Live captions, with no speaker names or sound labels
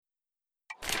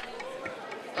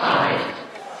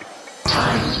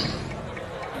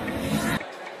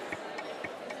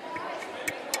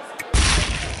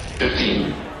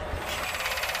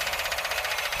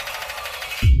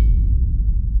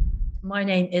my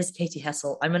name is Katie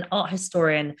Hessel. I'm an art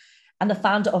historian and the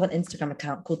founder of an Instagram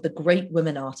account called The Great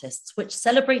Women Artists, which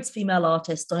celebrates female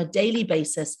artists on a daily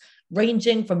basis,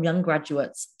 ranging from young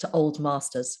graduates to old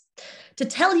masters. To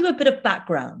tell you a bit of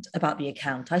background about the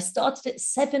account, I started it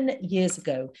 7 years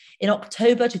ago in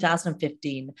October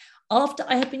 2015, after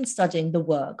I had been studying the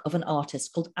work of an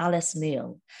artist called Alice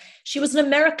Neel. She was an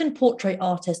American portrait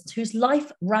artist whose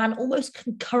life ran almost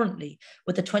concurrently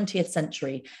with the 20th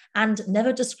century, and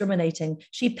never discriminating,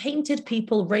 she painted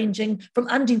people ranging from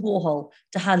Andy Warhol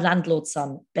to her landlord's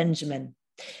son, Benjamin.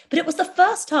 But it was the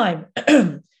first time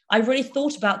I really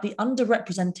thought about the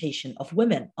underrepresentation of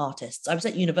women artists. I was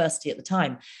at university at the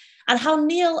time, and how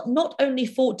Neel not only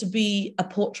fought to be a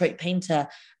portrait painter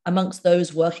amongst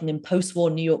those working in post-war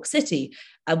New York City,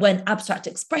 when abstract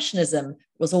expressionism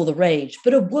was all the rage,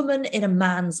 but a woman in a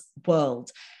man's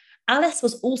world. Alice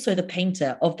was also the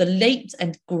painter of the late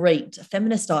and great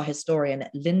feminist art historian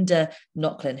Linda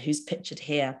Nochlin, who's pictured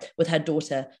here with her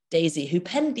daughter Daisy, who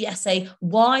penned the essay,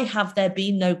 "Why Have There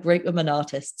Been No Great Women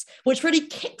Artists?" which really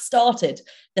kick-started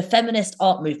the feminist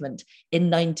art movement in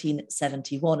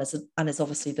 1971, and is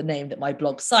obviously the name that my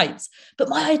blog cites. But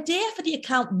my idea for the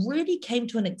account really came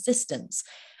to an existence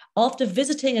after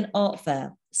visiting an art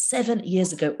fair 7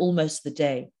 years ago, almost the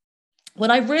day, when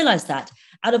I realized that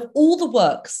out of all the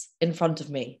works in front of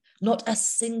me, not a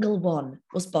single one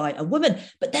was by a woman.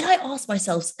 But then I asked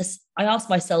myself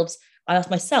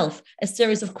a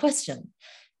series of questions.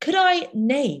 Could I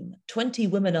name 20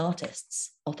 women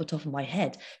artists off the top of my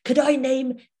head? Could I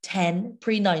name 10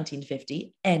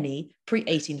 pre-1950, any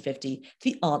pre-1850?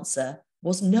 The answer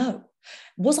was no.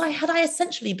 Had I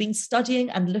essentially been studying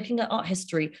and looking at art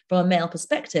history from a male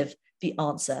perspective? The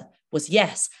answer was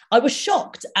yes. I was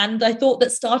shocked, and I thought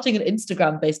that starting an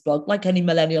Instagram-based blog, like any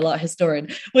millennial art historian,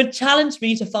 would challenge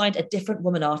me to find a different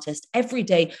woman artist every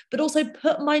day, but also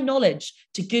put my knowledge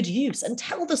to good use and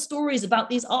tell the stories about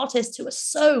these artists who are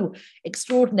so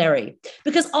extraordinary.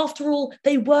 Because after all,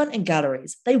 they weren't in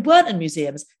galleries, they weren't in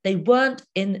museums, they weren't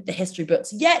in the history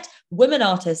books, yet women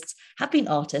have been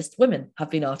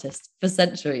artists for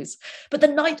centuries. But the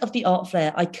night of the art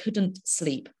fair, I couldn't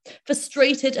sleep.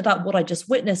 Frustrated about what I just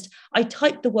witnessed, I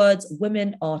typed the words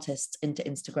women artists into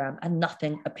Instagram and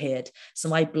nothing appeared. So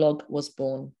my blog was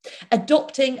born.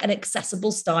 Adopting an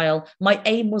accessible style, my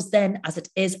aim was then, as it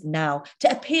is now,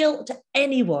 to appeal to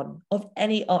anyone of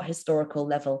any art historical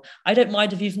level. I don't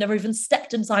mind if you've never even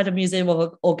stepped inside a museum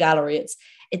or gallery.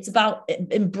 It's about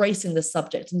embracing the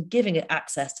subject and giving it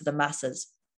access to the masses.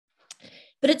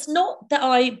 But it's not that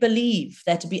I believe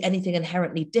there to be anything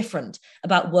inherently different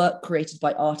about work created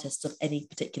by artists of any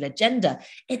particular gender.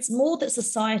 It's more that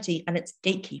society and its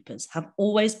gatekeepers have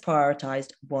always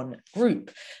prioritized one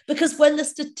group. Because when the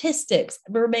statistics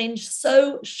remain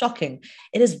so shocking,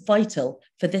 it is vital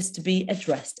for this to be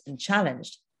addressed and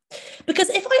challenged. Because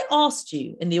if I asked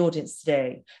you in the audience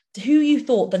today who you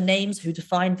thought the names who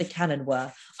defined the canon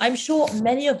were, I'm sure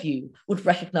many of you would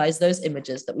recognize those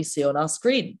images that we see on our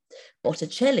screen.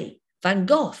 Botticelli, Van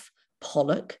Gogh,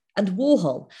 Pollock, and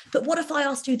Warhol. But what if I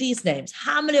asked you these names?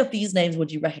 How many of these names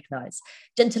would you recognize?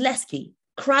 Gentileschi,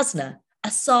 Krasner,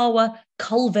 Asawa,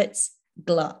 Kollwitz,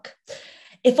 Gluck.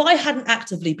 If I hadn't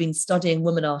actively been studying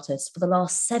women artists for the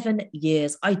last 7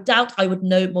 years, I doubt I would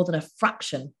know more than a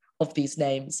fraction of these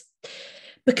names.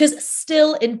 Because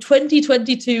still in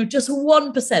 2022, just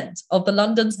 1% of the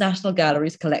London's National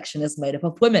Gallery's collection is made up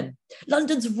of women.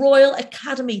 London's Royal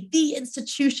Academy, the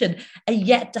institution, are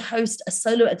yet to host a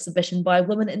solo exhibition by a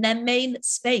woman in their main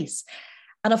space.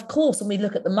 And of course, when we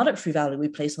look at the monetary value we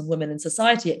place on women in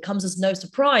society, it comes as no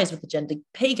surprise with the gender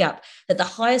pay gap that the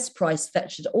highest price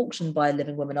fetched at auction by a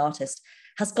living woman artist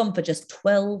has gone for just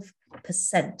 12%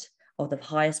 of the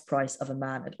highest price of a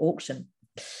man at auction.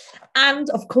 And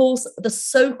of course, the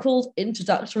so-called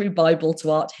introductory Bible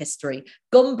to art history,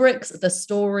 Gombrich's The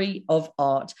Story of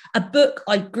Art, a book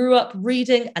I grew up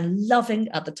reading and loving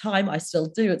at the time. I still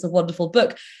do. It's a wonderful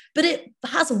book, but it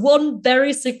has one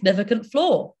very significant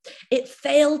flaw. It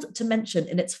failed to mention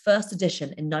in its first edition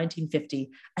in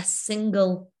 1950 a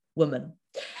single woman.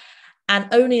 And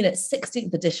only in its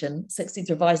 16th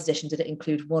revised edition, did it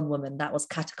include one woman. That was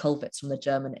Käthe Kollwitz from the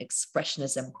German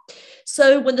Expressionism.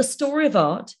 So when the story of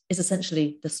art is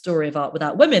essentially the story of art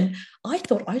without women, I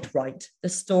thought I'd write the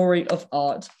story of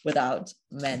art without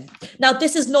men. Now,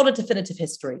 this is not a definitive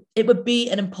history. It would be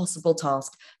an impossible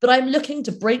task, but I'm looking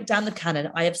to break down the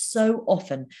canon I have so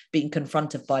often been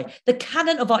confronted by. The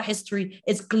canon of art history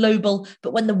is global,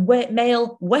 but when the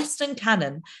male Western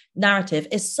canon narrative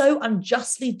is so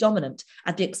unjustly dominant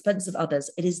at the expense of others,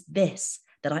 it is this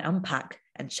that I unpack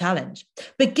and challenge.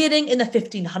 Beginning in the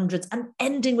 1500s and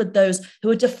ending with those who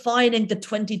are defining the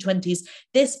 2020s,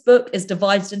 this book is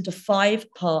divided into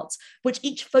 5 parts, which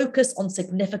each focus on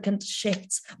significant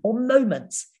shifts or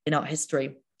moments in art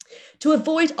history. To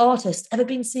avoid artists ever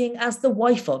being seen as the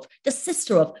wife of, the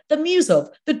sister of, the muse of,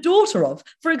 the daughter of.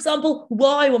 For example,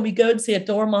 why, when we go and see a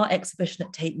Dora Maar exhibition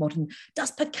at Tate Modern,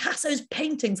 does Picasso's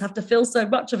paintings have to fill so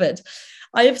much of it?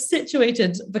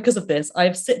 Because of this, I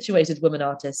have situated women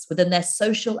artists within their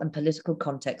social and political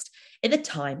context in the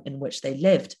time in which they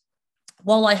lived.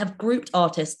 While I have grouped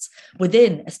artists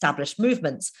within established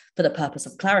movements for the purpose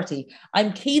of clarity,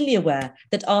 I'm keenly aware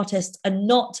that artists are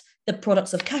not the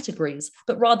products of categories,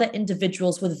 but rather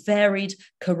individuals with varied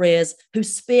careers who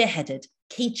spearheaded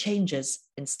key changes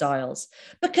in styles.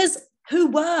 Because who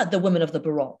were the women of the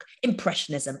Baroque,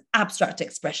 Impressionism, Abstract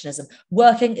Expressionism,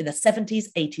 working in the 70s,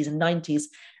 80s, and 90s,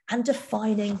 and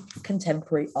defining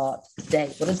contemporary art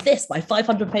today? What is this? My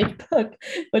 500-page book,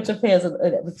 which appears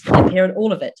in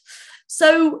all of it.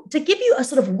 So to give you a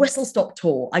sort of whistle-stop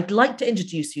tour, I'd like to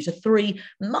introduce you to 3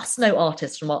 must-know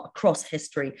artists from across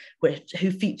history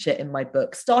who feature in my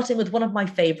book, starting with one of my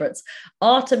favourites,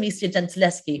 Artemisia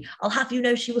Gentileschi. I'll have you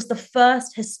know she was the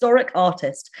first historic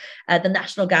artist the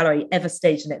National Gallery ever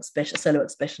staged a solo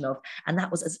exhibition of, and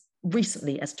that was as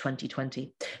recently as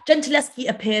 2020. Gentileschi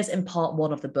appears in part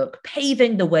 1 of the book,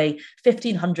 paving the way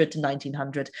 1500 to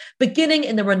 1900. Beginning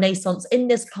in the Renaissance, in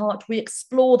this part, we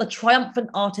explore the triumphant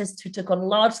artists who took on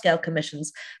large-scale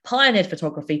commissions, pioneered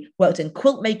photography, worked in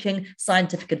quilt making,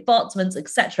 scientific advancements,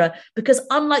 etc. Because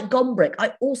unlike Gombrich,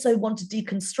 I also want to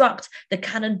deconstruct the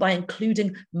canon by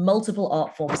including multiple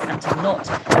art forms and to not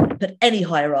put any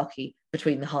hierarchy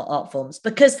between the art forms.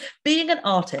 Because being an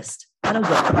artist and a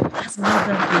woman has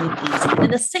never been easy. And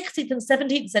in the 16th and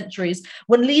 17th centuries,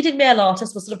 when leading male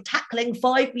artists were sort of tackling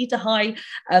 5-meter high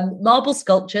marble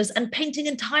sculptures and painting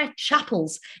entire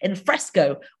chapels in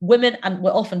fresco, women, and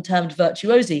were often termed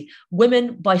virtuosi,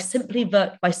 women by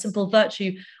simple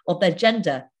virtue of their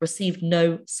gender received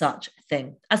no such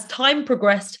thing. As time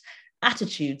progressed,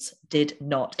 attitudes did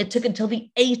not. It took until the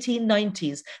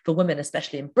 1890s for women,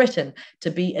 especially in Britain, to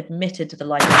be admitted to the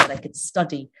light where they could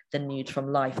study the nude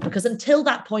from life. Because until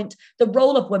that point, the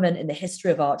role of women in the history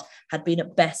of art had been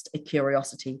at best a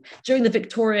curiosity. During the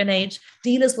Victorian age,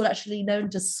 dealers were actually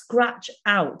known to scratch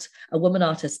out a woman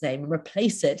artist's name and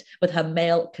replace it with her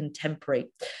male contemporary.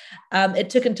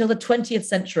 It took until the 20th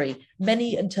century,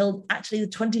 until actually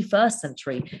the 21st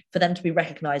century, for them to be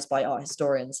recognized by art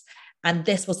historians. And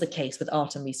this was the case with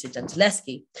Artemisia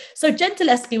Gentileschi. So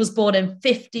Gentileschi was born in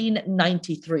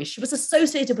 1593. She was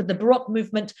associated with the Baroque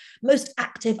movement, most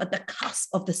active at the cusp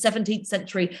of the 17th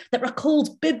century, that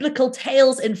recalled biblical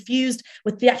tales infused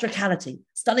with theatricality,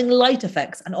 stunning light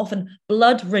effects, and often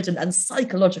blood-ridden and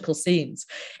psychological scenes.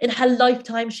 In her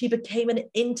lifetime, she became an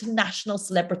international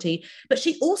celebrity, but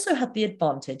she also had the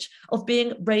advantage of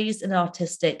being raised in an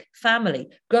artistic family,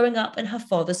 growing up in her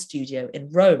father's studio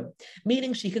in Rome,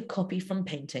 meaning she could copy from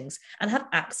paintings and have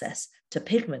access to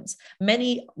pigments.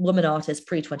 Many women artists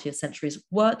pre-20th centuries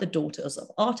were the daughters of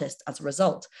artists as a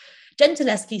result.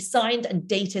 Gentileschi signed and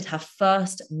dated her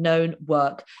first known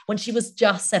work when she was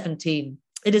just 17.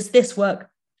 It is this work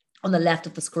on the left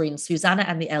of the screen, Susanna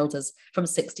and the Elders from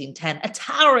 1610, a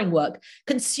towering work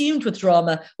consumed with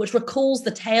drama, which recalls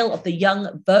the tale of the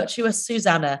young, virtuous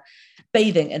Susanna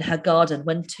bathing in her garden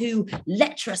when 2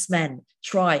 lecherous men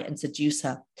try and seduce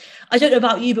her. I don't know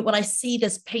about you, but when I see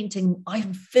this painting,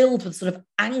 I'm filled with sort of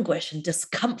anguish and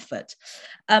discomfort.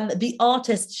 The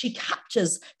artist, she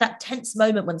captures that tense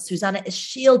moment when Susanna is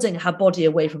shielding her body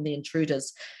away from the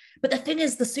intruders. But the thing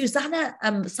is, the Susanna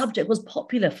subject was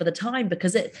popular for the time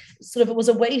because it was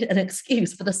a way, an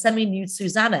excuse for the semi-nude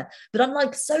Susanna. But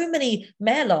unlike so many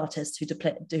male artists who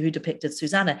depicted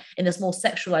Susanna in this more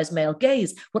sexualized male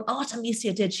gaze, what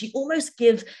Artemisia did, she almost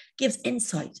gives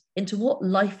insight into what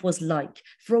life was like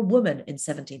for a woman in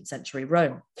 17th century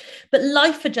Rome. But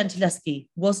life for Gentileschi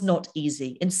was not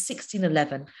easy. In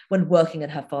 1611, when working in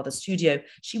her father's studio,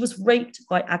 she was raped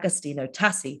by Agostino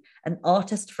Tassi, an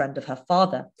artist friend of her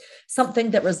father,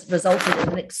 something that resulted in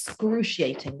an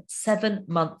excruciating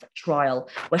 7-month trial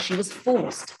where she was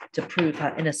forced to prove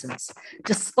her innocence.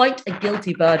 Despite a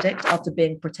guilty verdict after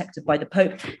being protected by the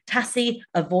Pope, Tassi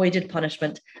avoided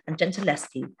punishment and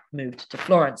Gentileschi moved to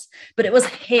Florence. But it was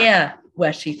here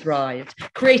where she thrived,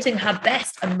 creating her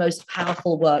best and most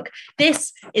powerful work.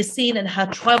 This is seen in her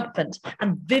triumphant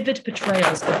and vivid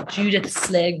portrayals of Judith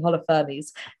slaying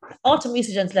Holofernes.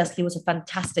 Artemisia Gentileschi was a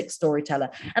fantastic storyteller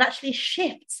and actually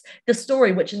shifts the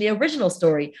story, which in the original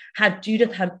story had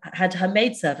Judith had her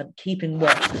maidservant keeping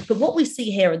watch. But what we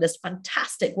see here in this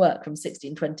fantastic work from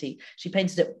 1620, she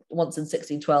painted it once in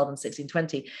 1612 and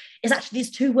 1620, is actually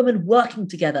these two women working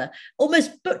together,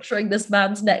 almost butchering this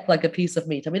man's neck like a piece of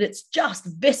meat. I mean, it's just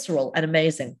visceral and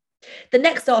amazing. The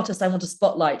next artist I want to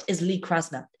spotlight is Lee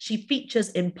Krasner. She features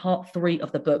in part 3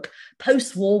 of the book,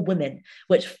 Post-War Women,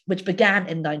 which began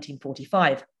in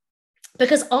 1945.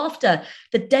 Because after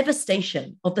the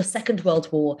devastation of the Second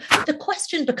World War, the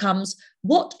question becomes,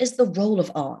 what is the role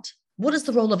of art? What is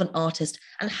the role of an artist?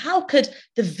 And how could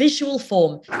the visual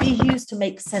form be used to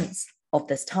make sense of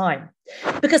this time?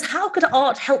 Because how could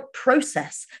art help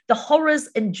process the horrors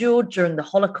endured during the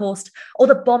Holocaust or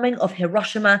the bombing of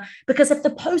Hiroshima? Because if the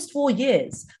post-war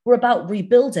years were about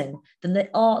rebuilding, then the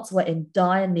arts were in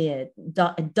dire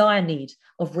need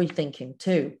of rethinking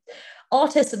too.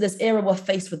 Artists in this era were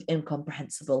faced with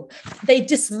incomprehensible. They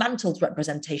dismantled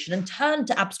representation and turned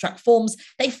to abstract forms.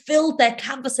 They filled their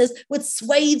canvases with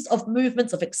swathes of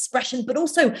movements of expression, but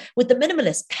also with the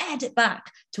minimalists, pared it back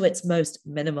to its most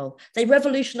minimal. They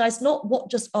revolutionized not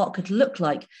what just art could look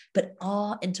like, but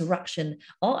art and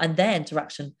their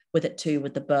interaction with it too,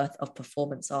 with the birth of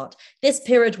performance art. This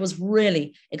period was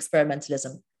really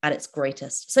experimentalism at its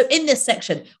greatest. So in this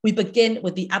section, we begin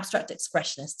with the abstract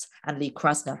expressionists and Lee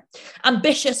Krasner.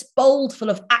 Ambitious, bold,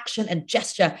 full of action and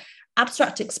gesture,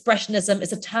 abstract expressionism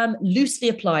is a term loosely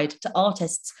applied to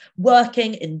artists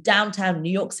working in downtown New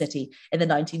York City in the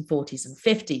 1940s and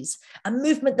 50s, a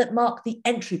movement that marked the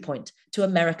entry point to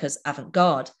America's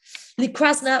avant-garde. Lee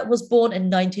Krasner was born in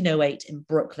 1908 in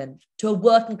Brooklyn to a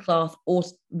working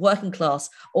class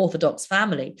Orthodox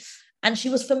family, and she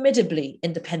was formidably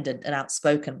independent and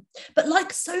outspoken. But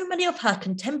like so many of her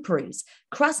contemporaries,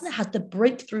 Krasner had the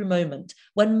breakthrough moment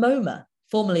when MoMA,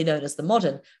 formerly known as the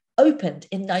Modern, opened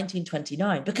in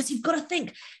 1929, because you've got to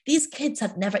think, these kids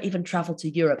had never even traveled to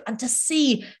Europe, and to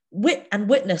see and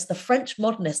witness the French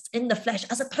modernists in the flesh,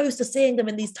 as opposed to seeing them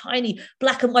in these tiny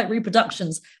black and white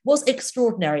reproductions, was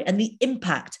extraordinary, and the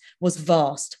impact was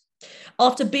vast.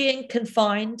 After being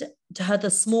confined to the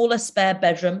smaller spare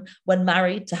bedroom when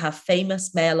married to her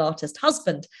famous male artist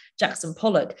husband, Jackson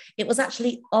Pollock, it was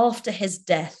actually after his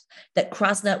death that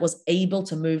Krasner was able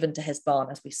to move into his barn,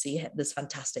 as we see this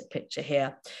fantastic picture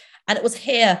here. And it was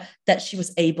here that she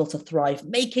was able to thrive,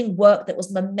 making work that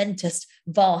was momentous,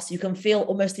 vast. You can feel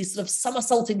almost these sort of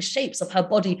somersaulting shapes of her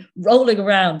body rolling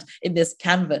around in this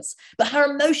canvas. But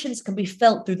her emotions can be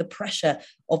felt through the pressure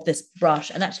of this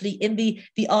brush. And actually in the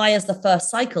eye as the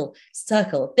first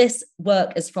circle, this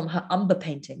work is from her umber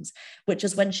paintings, which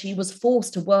is when she was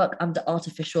forced to work under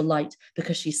artificial light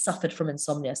because she suffered from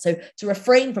insomnia. So to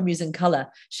refrain from using color,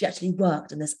 she actually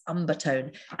worked in this umber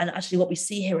tone. And actually what we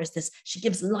see here is this, she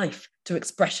gives life to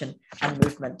expression and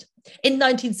movement. In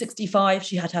 1965,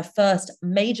 she had her first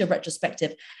major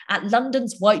retrospective at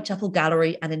London's Whitechapel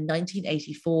Gallery, and in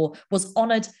 1984 was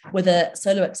honoured with a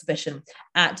solo exhibition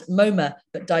at MoMA,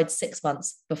 but died 6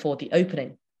 months before the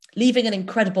opening. Leaving an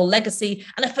incredible legacy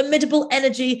and a formidable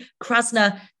energy,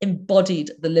 Krasner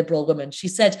embodied the liberal woman. She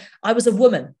said, "I was a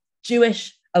woman,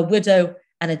 Jewish, a widow,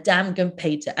 and a damn good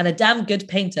painter,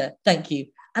 thank you,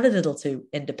 and a little too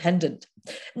independent."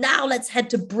 Now let's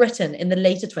head to Britain in the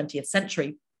later 20th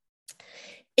century.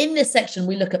 In this section,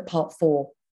 we look at part 4.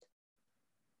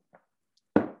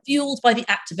 Fueled by the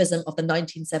activism of the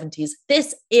 1970s,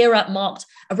 this era marked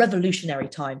a revolutionary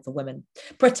time for women.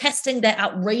 Protesting their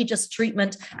outrageous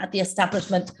treatment at the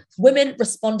establishment, women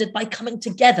responded by coming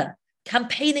together,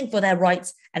 campaigning for their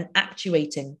rights and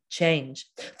actuating change,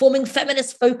 forming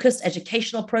feminist-focused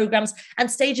educational programs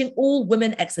and staging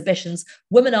all-women exhibitions.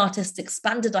 Women artists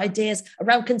expanded ideas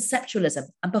around conceptualism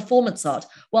and performance art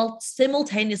while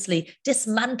simultaneously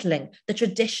dismantling the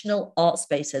traditional art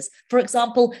spaces. For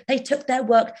example, they took their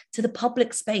work to the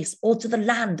public space or to the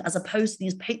land, as opposed to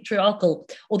these patriarchal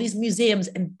or these museums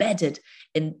embedded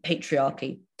in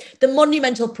patriarchy. The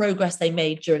monumental progress they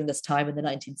made during this time in the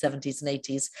 1970s and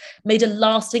 80s made a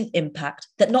lasting impact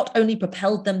that not only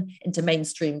propelled them into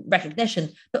mainstream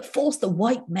recognition, but forced the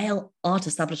white male art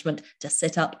establishment to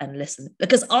sit up and listen.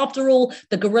 Because after all,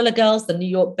 the Guerrilla Girls, the New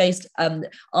York-based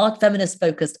art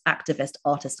feminist-focused activist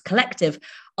artist collective,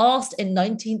 asked in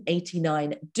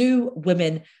 1989, do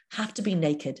women have to be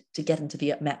naked to get into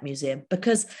the Met Museum?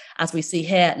 Because, as we see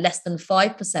here, less than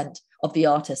 5% of the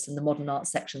artists in the modern art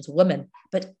sections are women,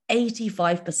 but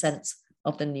 85%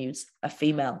 of the nudes are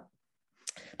female.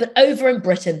 But over in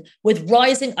Britain, with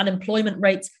rising unemployment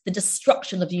rates, the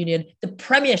destruction of the Union, the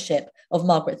premiership of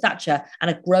Margaret Thatcher,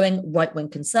 and a growing right-wing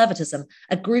conservatism,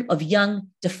 a group of young,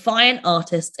 defiant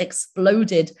artists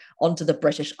exploded onto the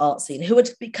British art scene, who would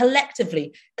be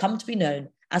collectively come to be known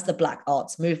as the Black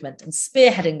Arts Movement. And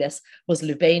spearheading this was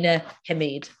Lubaina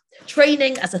Himid.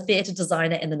 Training as a theatre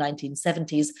designer in the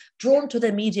 1970s, drawn to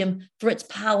the medium for its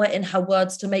power in her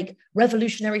words to make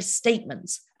revolutionary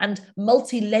statements and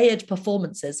multi-layered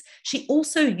performances, she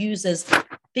also uses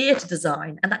theatre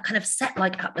design and that kind of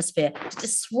set-like atmosphere to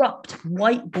disrupt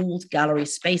white-walled gallery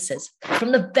spaces.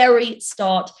 From the very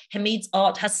start, Himid's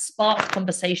art has sparked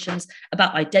conversations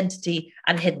about identity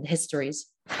and hidden histories.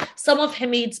 Some of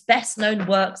Himid's best-known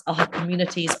works are her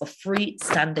communities of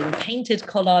freestanding, painted,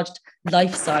 collaged,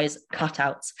 life-size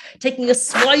cutouts. Taking a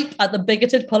swipe at the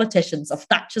bigoted politicians of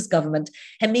Thatcher's government,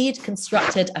 Himid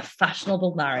constructed A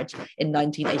Fashionable Marriage in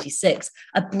 1986,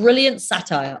 a brilliant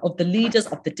satire of the leaders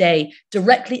of the day,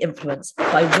 directly influenced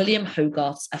by William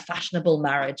Hogarth's A Fashionable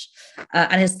Marriage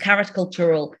and his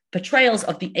caricatural portrayals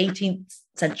of the 18th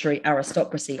century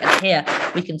aristocracy. And here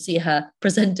we can see her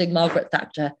presenting Margaret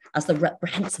Thatcher as the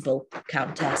reprehensible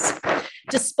countess.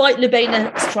 Despite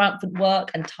Lubaina's triumphant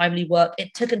work and timely work,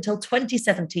 it took until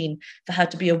 2017 for her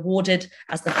to be awarded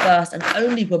as the first and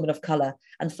only woman of colour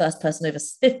and first person over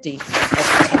 50 of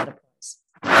the Turner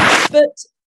Prize. But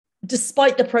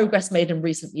despite the progress made in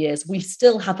recent years, we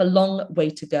still have a long way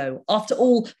to go. After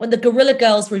all, when the Guerrilla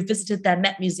Girls revisited their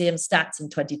Met Museum stats in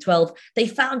 2012, they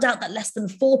found out that less than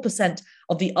 4%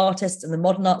 of the artists in the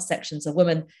modern art sections are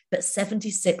women, but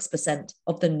 76%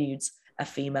 of the nudes are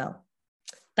female.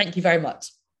 Thank you very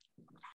much.